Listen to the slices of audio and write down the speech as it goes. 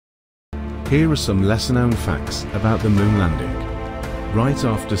Here are some lesser-known facts about the moon landing. Right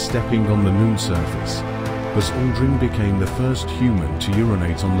after stepping on the moon surface, Buzz Aldrin became the first human to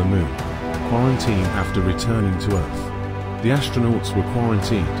urinate on the moon, quarantined after returning to Earth. The astronauts were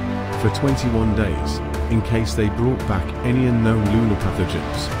quarantined for 21 days, in case they brought back any unknown lunar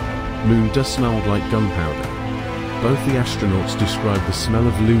pathogens. Moon dust smelled like gunpowder. Both the astronauts described the smell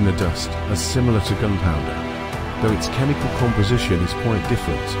of lunar dust as similar to gunpowder, though its chemical composition is quite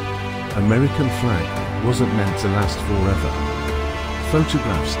different. American flag wasn't meant to last forever.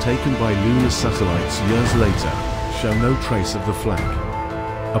 Photographs taken by lunar satellites years later show no trace of the flag.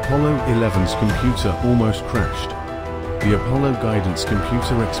 Apollo 11's computer almost crashed. The Apollo guidance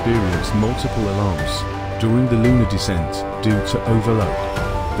computer experienced multiple alarms during the lunar descent due to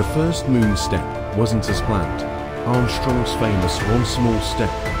overload. The first moon step wasn't as planned. Armstrong's famous one small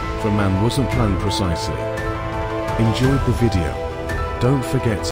step for man wasn't planned precisely. Enjoyed the video? Don't forget